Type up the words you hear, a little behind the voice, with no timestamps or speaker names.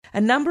A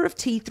number of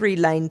T3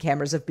 lane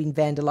cameras have been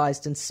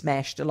vandalised and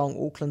smashed along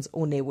Auckland's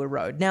Onewa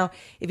Road. Now,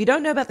 if you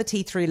don't know about the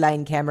T3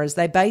 lane cameras,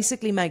 they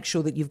basically make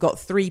sure that you've got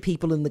 3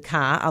 people in the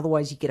car,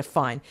 otherwise you get a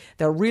fine.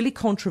 They're really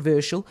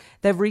controversial.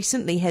 They've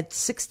recently had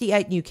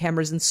 68 new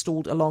cameras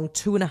installed along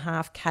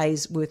 2.5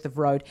 k's worth of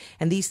road,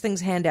 and these things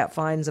hand out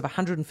fines of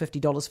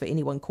 $150 for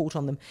anyone caught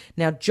on them.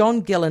 Now,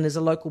 John Gillen is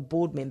a local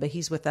board member.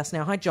 He's with us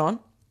now. Hi, John.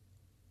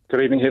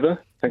 Good evening, Heather.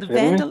 Thanks for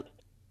having me.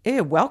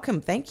 Yeah,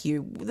 welcome. Thank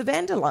you. The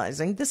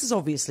vandalising, this is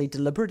obviously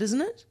deliberate, isn't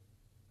it?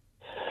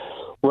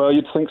 Well,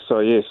 you'd think so,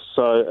 yes.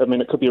 So, I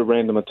mean, it could be a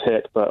random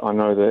attack, but I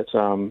know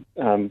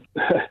that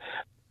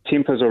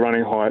tempers are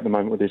running high at the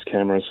moment with these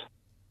cameras.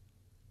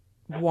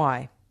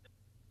 Why?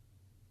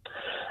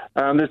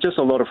 There's just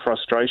a lot of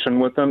frustration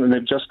with them, and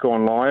they've just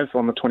gone live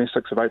on the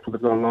 26th of April.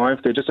 They've gone live.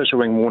 They're just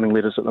issuing warning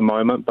letters at the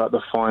moment, but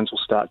the fines will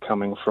start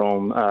coming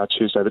from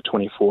Tuesday, the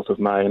 24th of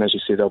May, and as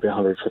you said, they'll be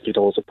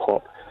 $150 a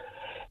pop.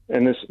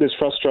 And there's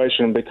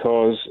frustration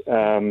because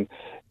the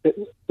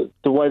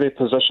way they're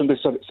positioned,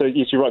 so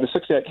yes, you're right, there's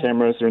 68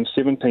 cameras, they're in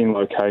 17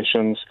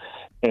 locations,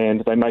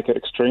 and they make it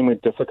extremely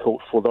difficult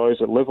for those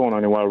that live on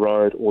Onewa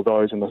Road or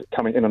those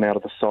coming in and out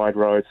of the side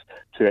roads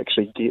to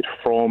actually get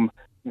from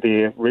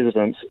their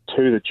residence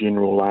to the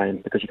general lane,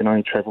 because you can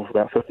only travel for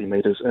about 50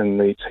 metres in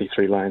the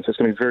T3 lane. So it's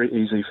going to be very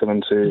easy for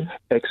them to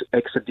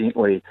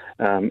accidentally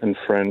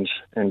infringe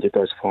and get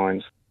those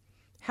fines.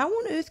 How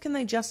on earth can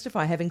they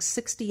justify having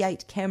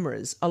 68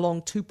 cameras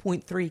along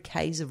 2.3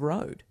 k's of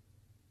road?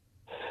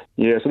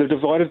 Yeah, so they've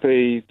divided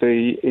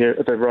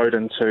the road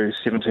into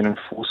 17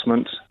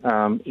 enforcement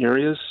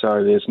areas.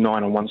 So there's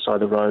 9 on one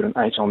side of the road and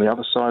 8 on the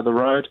other side of the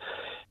road.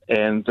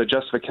 And the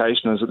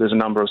justification is that there's a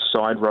number of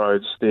side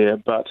roads there,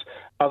 but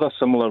other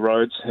similar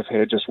roads have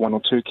had just 1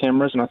 or 2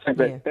 cameras, and I think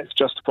that's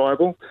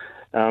justifiable.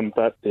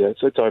 But yeah,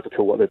 it's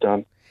overkill what they've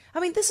done. I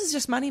mean, this is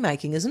just money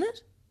making, isn't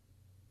it?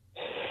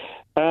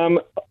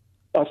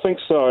 I think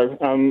so.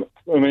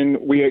 I mean,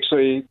 we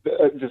actually,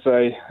 there's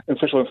a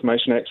Official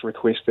Information Act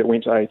request that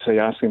went to AT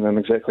asking them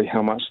exactly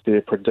how much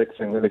they're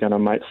predicting that they're going to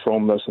make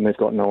from this, and they've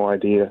got no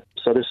idea.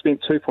 So they've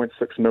spent $2.6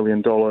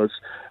 million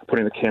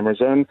putting the cameras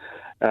in.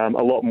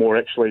 A lot more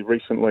actually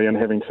recently in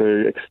having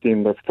to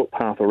extend the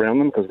footpath around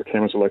them because the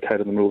cameras are located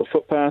in the middle of the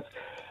footpath,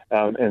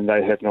 and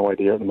they have no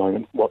idea at the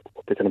moment what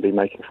they're going to be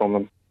making from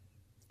them.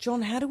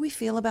 John, how do we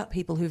feel about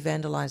people who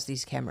vandalise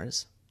these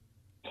cameras?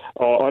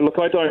 Look,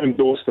 I don't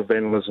endorse the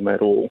vandalism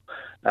at all.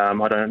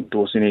 I don't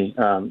endorse any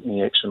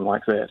action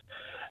like that.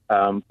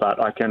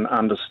 But I can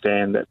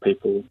understand that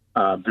people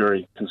are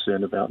very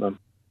concerned about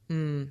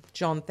them.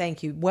 John,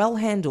 thank you. Well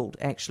handled,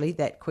 actually,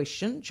 that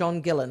question.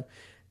 John Gillen,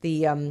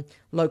 the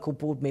local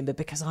board member,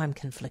 because I'm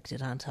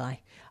conflicted, aren't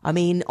I? I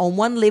mean, on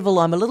one level,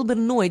 I'm a little bit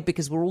annoyed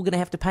because we're all going to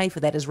have to pay for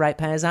that as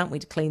ratepayers, aren't we,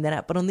 to clean that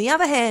up? But on the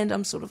other hand,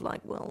 I'm sort of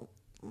like, well,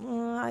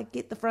 I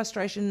get the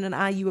frustration, and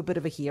are you a bit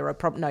of a hero?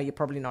 No, you're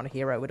probably not a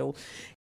hero at all.